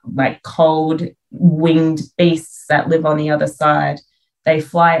Glacian, like cold winged beasts that live on the other side, they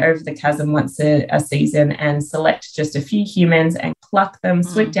fly over the chasm once a season and select just a few humans and pluck them,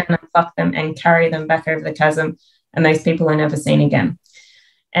 swoop down and pluck them and carry them back over the chasm. And those people are never seen again.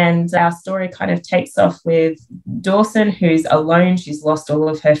 And our story kind of takes off with Dawson, who's alone. She's lost all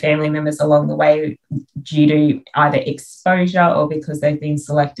of her family members along the way due to either exposure or because they've been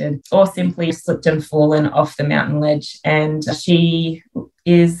selected, or simply slipped and fallen off the mountain ledge. And she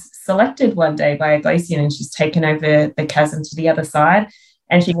is selected one day by a glacier, and she's taken over the chasm to the other side,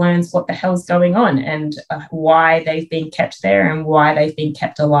 and she learns what the hell's going on and why they've been kept there and why they've been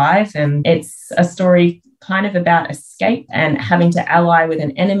kept alive. And it's a story kind of about escape and having to ally with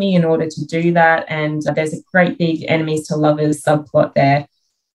an enemy in order to do that. And there's a great big enemies to lovers subplot there.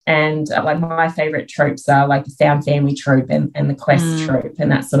 And like my favorite tropes are like the found family trope and the quest trope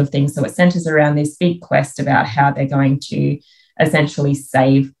and that sort of thing. So it centers around this big quest about how they're going to essentially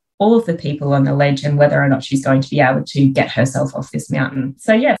save all of the people on the ledge and whether or not she's going to be able to get herself off this mountain.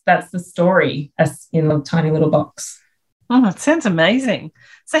 So, yes, that's the story in a tiny little box. Oh, it sounds amazing.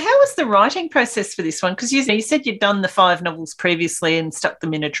 So how was the writing process for this one? Because you said you'd done the 5 novels previously and stuck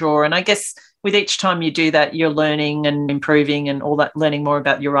them in a drawer. And I guess with each time you do that, you're learning and improving and all that, learning more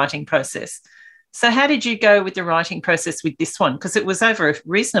about your writing process. So how did you go with the writing process with this one? Because it was over a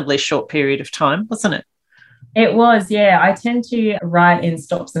reasonably short period of time, wasn't it? It was, yeah. I tend to write in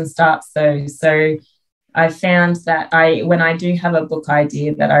stops and starts though. So I found that when I do have a book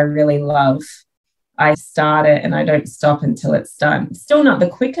idea that I really love, I start it and I don't stop until it's done. Still not the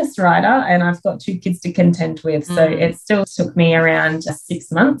quickest writer, and I've got 2 kids to contend with. So it still took me around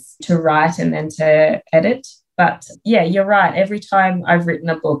 6 months to write and then to edit. But yeah, you're right. Every time I've written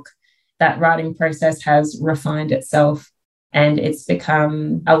a book, that writing process has refined itself and it's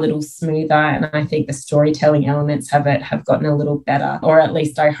become a little smoother. And I think the storytelling elements have gotten a little better, or at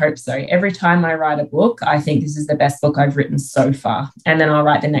least I hope so. Every time I write a book, I think this is the best book I've written so far. And then I'll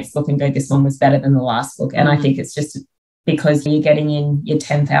write the next book and go, this one was better than the last book. And I think it's just because you're getting in your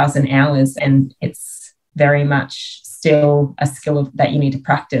 10,000 hours and it's very much still a skill that you need to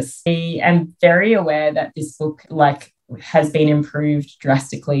practice. I am very aware that this book has been improved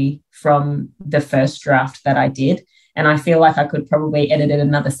drastically from the first draft that I did. And I feel like I could probably edit it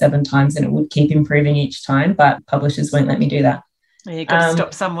another 7 times and it would keep improving each time, but publishers won't let me do that. Yeah, you've got to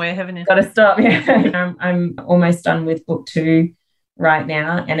stop somewhere, haven't you? Got to stop, yeah. I'm almost done with book 2 right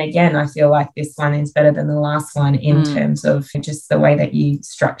now. And again, I feel like this one is better than the last one in terms of just the way that you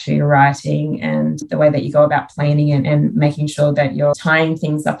structure your writing and the way that you go about planning it and making sure that you're tying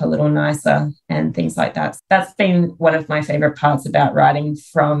things up a little nicer and things like that. That's been one of my favorite parts about writing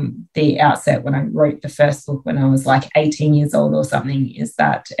from the outset when I wrote the first book when I was like 18 years old or something, is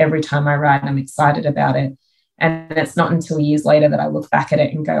that every time I write, I'm excited about it. And it's not until years later that I look back at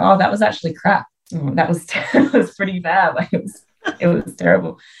it and go, oh, that was actually crap. Oh, that was pretty bad. Like it was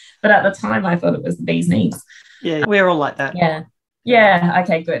terrible. But at the time, I thought it was the bee's knees. Yeah, we're all like that. Yeah.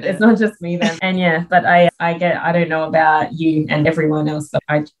 Okay, good. It's not just me then. And yeah, but I don't know about you and everyone else, but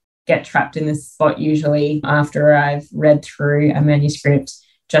I get trapped in this spot usually after I've read through a manuscript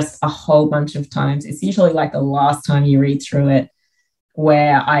just a whole bunch of times. It's usually like the last time you read through it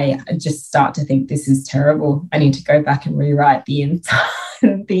where I just start to think this is terrible. I need to go back and rewrite the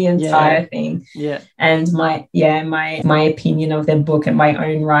entire thing. Yeah. And my opinion of the book and my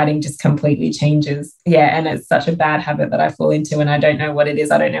own writing just completely changes. Yeah. And it's such a bad habit that I fall into and I don't know what it is.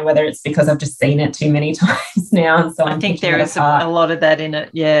 I don't know whether it's because I've just seen it too many times now. And so I think there is a lot of that in it.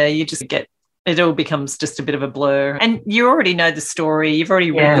 Yeah. You just it all becomes just a bit of a blur. And you already know the story. You've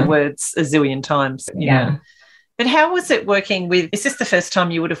already read the words a zillion times. You know. But how was it working with, is this the first time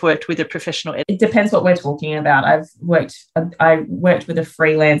you would have worked with a professional editor? It depends what we're talking about. I worked with a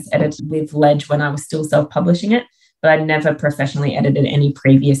freelance editor with Ledge when I was still self-publishing it, but I'd never professionally edited any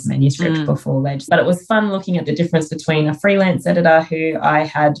previous manuscript before Ledge. But it was fun looking at the difference between a freelance editor who I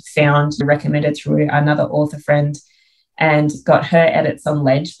had found recommended through another author friend and got her edits on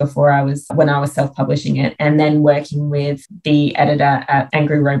Ledge when I was self-publishing it, and then working with the editor at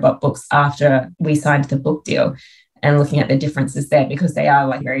Angry Robot Books after we signed the book deal and looking at the differences there because they are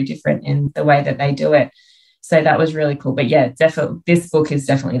like very different in the way that they do it. So that was really cool. But yeah, definitely, this book is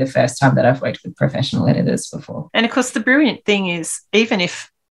definitely the first time that I've worked with professional editors before. And of course, the brilliant thing is, even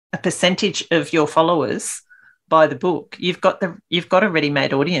if a percentage of your followers buy the book, you've got a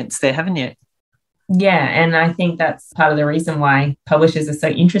ready-made audience there, haven't you? Yeah, and I think that's part of the reason why publishers are so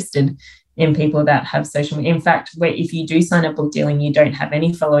interested in people that have social media. In fact, if you do sign a book deal and you don't have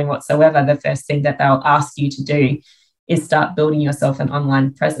any following whatsoever, the first thing that they'll ask you to do is start building yourself an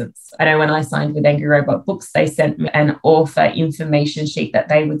online presence. I know when I signed with Angry Robot Books, they sent me an author information sheet that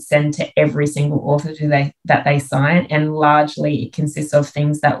they would send to every single author that they sign, and largely it consists of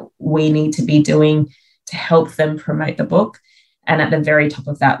things that we need to be doing to help them promote the book. And at the very top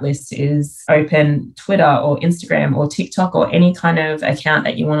of that list is open Twitter or Instagram or TikTok or any kind of account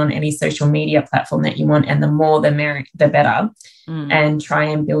that you want on any social media platform that you want. And the more the better. And try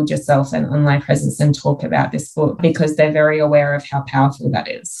and build yourself an online presence and talk about this book because they're very aware of how powerful that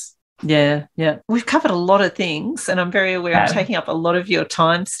is. Yeah, yeah. We've covered a lot of things, and I'm very aware I'm taking up a lot of your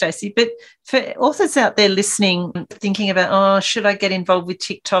time, Stacey. But for authors out there listening, thinking about, oh, should I get involved with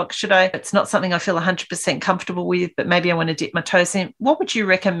TikTok? Should I? It's not something I feel 100% comfortable with, but maybe I want to dip my toes in. What would you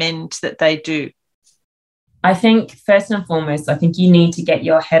recommend that they do? I think first and foremost, I think you need to get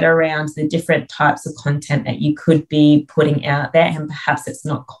your head around the different types of content that you could be putting out there, and perhaps it's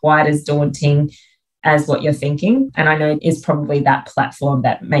not quite as daunting as what you're thinking. And I know it's probably that platform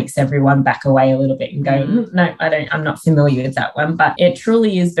that makes everyone back away a little bit and go, no, I'm not familiar with that one. But it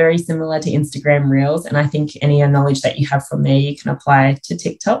truly is very similar to Instagram Reels. And I think any knowledge that you have from there, you can apply to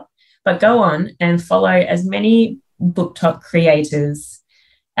TikTok. But go on and follow as many BookTok creators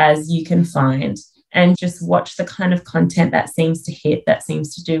as you can find, and just watch the kind of content that seems to hit, that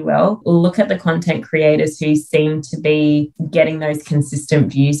seems to do well. Look at the content creators who seem to be getting those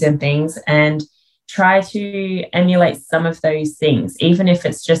consistent views and things, and try to emulate some of those things, even if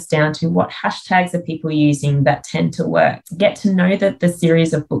it's just down to what hashtags are people using that tend to work. Get to know the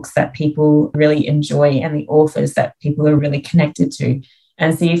series of books that people really enjoy and the authors that people are really connected to,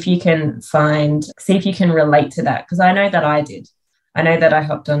 and see if you can relate to that. Because I know that I did. I know that I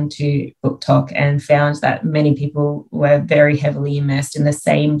hopped onto BookTok and found that many people were very heavily immersed in the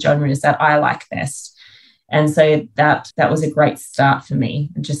same genres that I like best. And so that was a great start for me,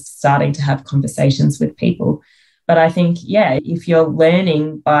 just starting to have conversations with people. But I think, if you're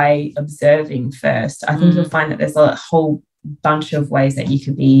learning by observing first, I think you'll find that there's a whole bunch of ways that you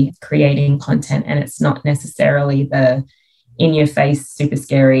could be creating content, and it's not necessarily the in-your-face, super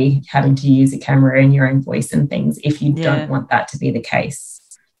scary, having to use a camera and your own voice and things, if you don't want that to be the case.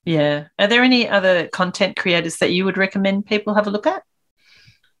 Yeah. Are there any other content creators that you would recommend people have a look at?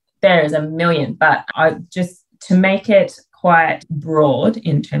 There is a million, but I just, to make it quite broad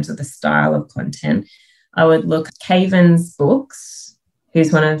in terms of the style of content, I would look at Caven's Books,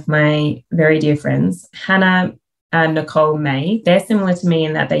 who's one of my very dear friends, Hannah and Nicole May. They're similar to me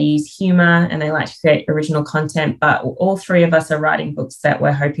in that they use humour and they like to create original content, but all three of us are writing books that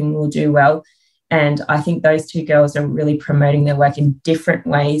we're hoping will do well. And I think those two girls are really promoting their work in different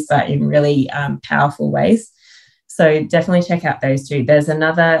ways, but in really powerful ways. So definitely check out those two. There's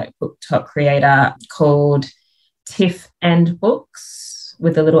another BookTok creator called Tiff and Books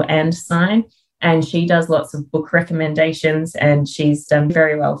with a little and sign, and she does lots of book recommendations, and she's done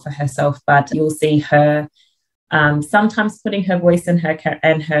very well for herself. But you'll see her sometimes putting her voice and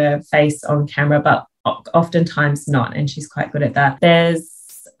her face on camera, but oftentimes not, and she's quite good at that. There's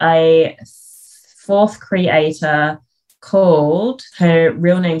a fourth creator called, her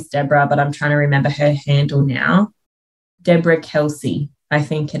real name's Deborah, but I'm trying to remember her handle now. Deborah Kelsey, I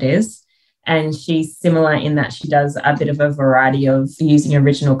think it is. And she's similar in that she does a bit of a variety of using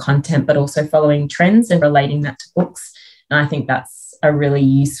original content, but also following trends and relating that to books. And I think that's a really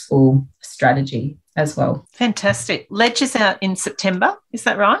useful strategy as well. Fantastic. Ledger's out in September, is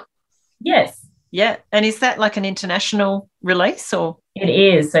that right? Yes. Yeah. And is that like an international release or? It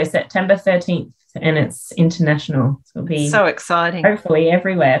is. So September 13th, and it's international. So it'll be so exciting. Hopefully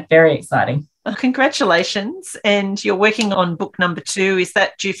everywhere. Very exciting. Well, congratulations. And you're working on book number 2. Is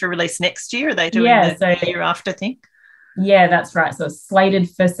that due for release next year? Are they doing the year after thing? Yeah, that's right. So it's slated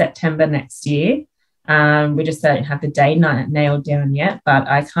for September next year. We just don't have the day nailed down yet, but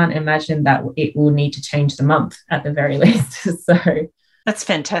I can't imagine that it will need to change the month at the very least. So that's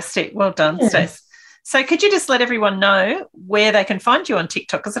fantastic. Well done, Stace. So could you just let everyone know where they can find you on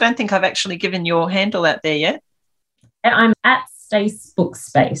TikTok? Because I don't think I've actually given your handle out there yet. I'm at Stace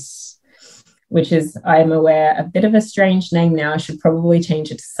Bookspace, which is, I'm aware, a bit of a strange name now. I should probably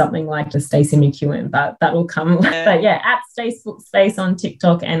change it to something like the Stacey McEwen, but that will come. Yeah. But at Stace Bookspace on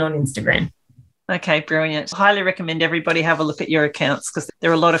TikTok and on Instagram. Okay, brilliant. I highly recommend everybody have a look at your accounts because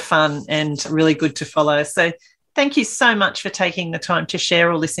they're a lot of fun and really good to follow. So thank you so much for taking the time to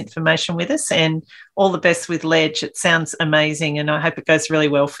share all this information with us, and all the best with Ledge. It sounds amazing, and I hope it goes really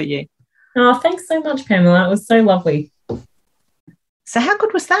well for you. Oh, thanks so much, Pamela. It was so lovely. So how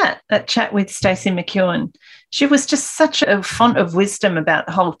good was that chat with Stacey McEwen? She was just such a font of wisdom about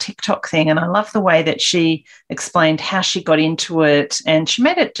the whole TikTok thing, and I love the way that she explained how she got into it, and she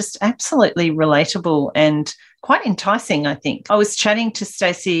made it just absolutely relatable and quite enticing, I think. I was chatting to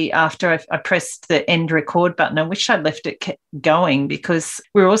Stacey after I pressed the end record button. I wish I'd left it going because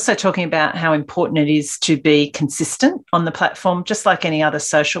we were also talking about how important it is to be consistent on the platform, just like any other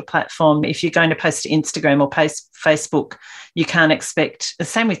social platform. If you're going to post to Instagram or post Facebook, you can't expect, the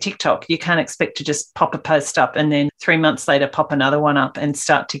same with TikTok, you can't expect to just pop a post up and then 3 months later pop another one up and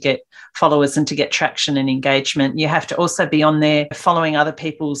start to get followers and to get traction and engagement. You have to also be on there following other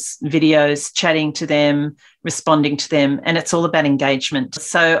people's videos, chatting to them, responding to them, and it's all about engagement.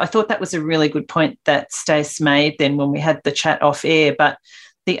 So I thought that was a really good point that Stace made then when we had the chat off air. But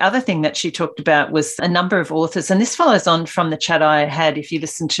the other thing that she talked about was a number of authors, and this follows on from the chat I had, if you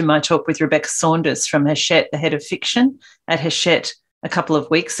listen to my talk with Rebecca Saunders from Hachette, the head of fiction at Hachette, a couple of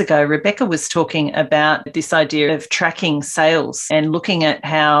weeks ago. Rebecca was talking about this idea of tracking sales and looking at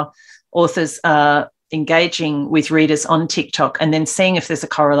how authors are engaging with readers on TikTok and then seeing if there's a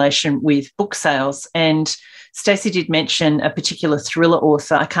correlation with book sales. And Stacey did mention a particular thriller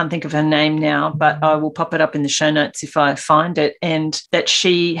author. I can't think of her name now, but I will pop it up in the show notes if I find it, and that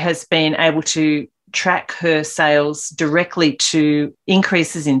she has been able to track her sales directly to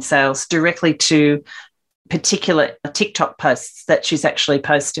increases in sales, directly to particular TikTok posts that she's actually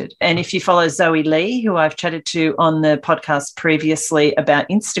posted. And if you follow Zoe Lee, who I've chatted to on the podcast previously about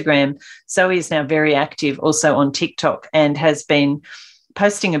Instagram, Zoe is now very active also on TikTok and has been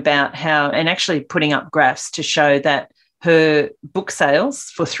posting about how, and actually putting up graphs to show that her book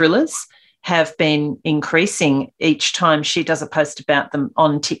sales for thrillers have been increasing each time she does a post about them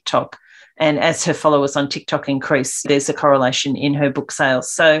on TikTok. And as her followers on TikTok increase, there's a correlation in her book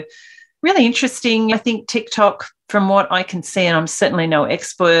sales. So really interesting. I think TikTok, from what I can see, and I'm certainly no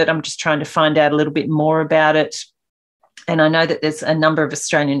expert, I'm just trying to find out a little bit more about it. And I know that there's a number of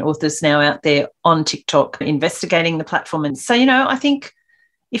Australian authors now out there on TikTok investigating the platform. And so, I think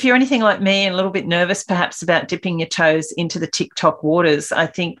if you're anything like me and a little bit nervous perhaps about dipping your toes into the TikTok waters, I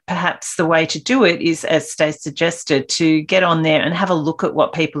think perhaps the way to do it is, as Stace suggested, to get on there and have a look at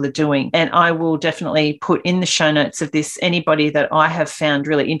what people are doing. And I will definitely put in the show notes of this anybody that I have found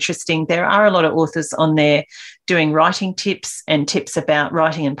really interesting. There are a lot of authors on there doing writing tips and tips about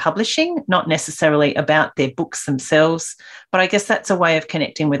writing and publishing, not necessarily about their books themselves. But I guess that's a way of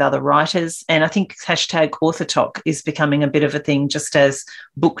connecting with other writers. And I think hashtag AuthorTalk is becoming a bit of a thing, just as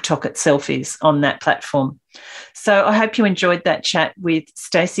BookTok itself is on that platform. So I hope you enjoyed that chat with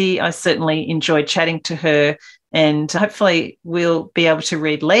Stacey. I certainly enjoyed chatting to her, and hopefully we'll be able to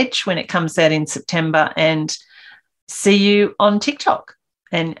read Ledge when it comes out in September and see you on TikTok.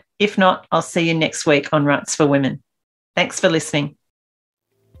 And if not, I'll see you next week on Rights for Women. Thanks for listening.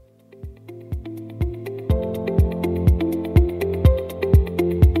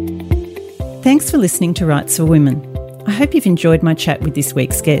 Thanks for listening to Rights for Women. I hope you've enjoyed my chat with this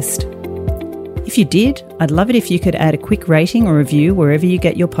week's guest. If you did, I'd love it if you could add a quick rating or review wherever you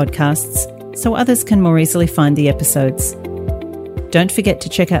get your podcasts so others can more easily find the episodes. Don't forget to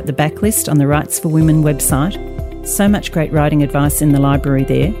check out the backlist on the Rights for Women website. So much great writing advice in the library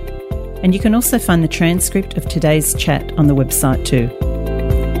there. And you can also find the transcript of today's chat on the website too.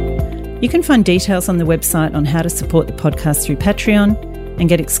 You can find details on the website on how to support the podcast through Patreon and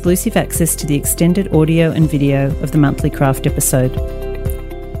get exclusive access to the extended audio and video of the monthly craft episode.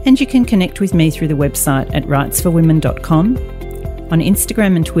 And you can connect with me through the website at rightsforwomen.com, on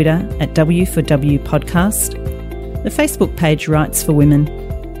Instagram and Twitter at W4W Podcast, the Facebook page Rights for Women,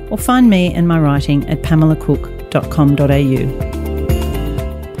 or find me and my writing at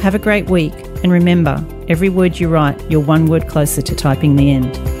pamelacook.com.au. Have a great week, and remember, every word you write, you're one word closer to typing the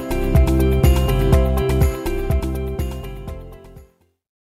end.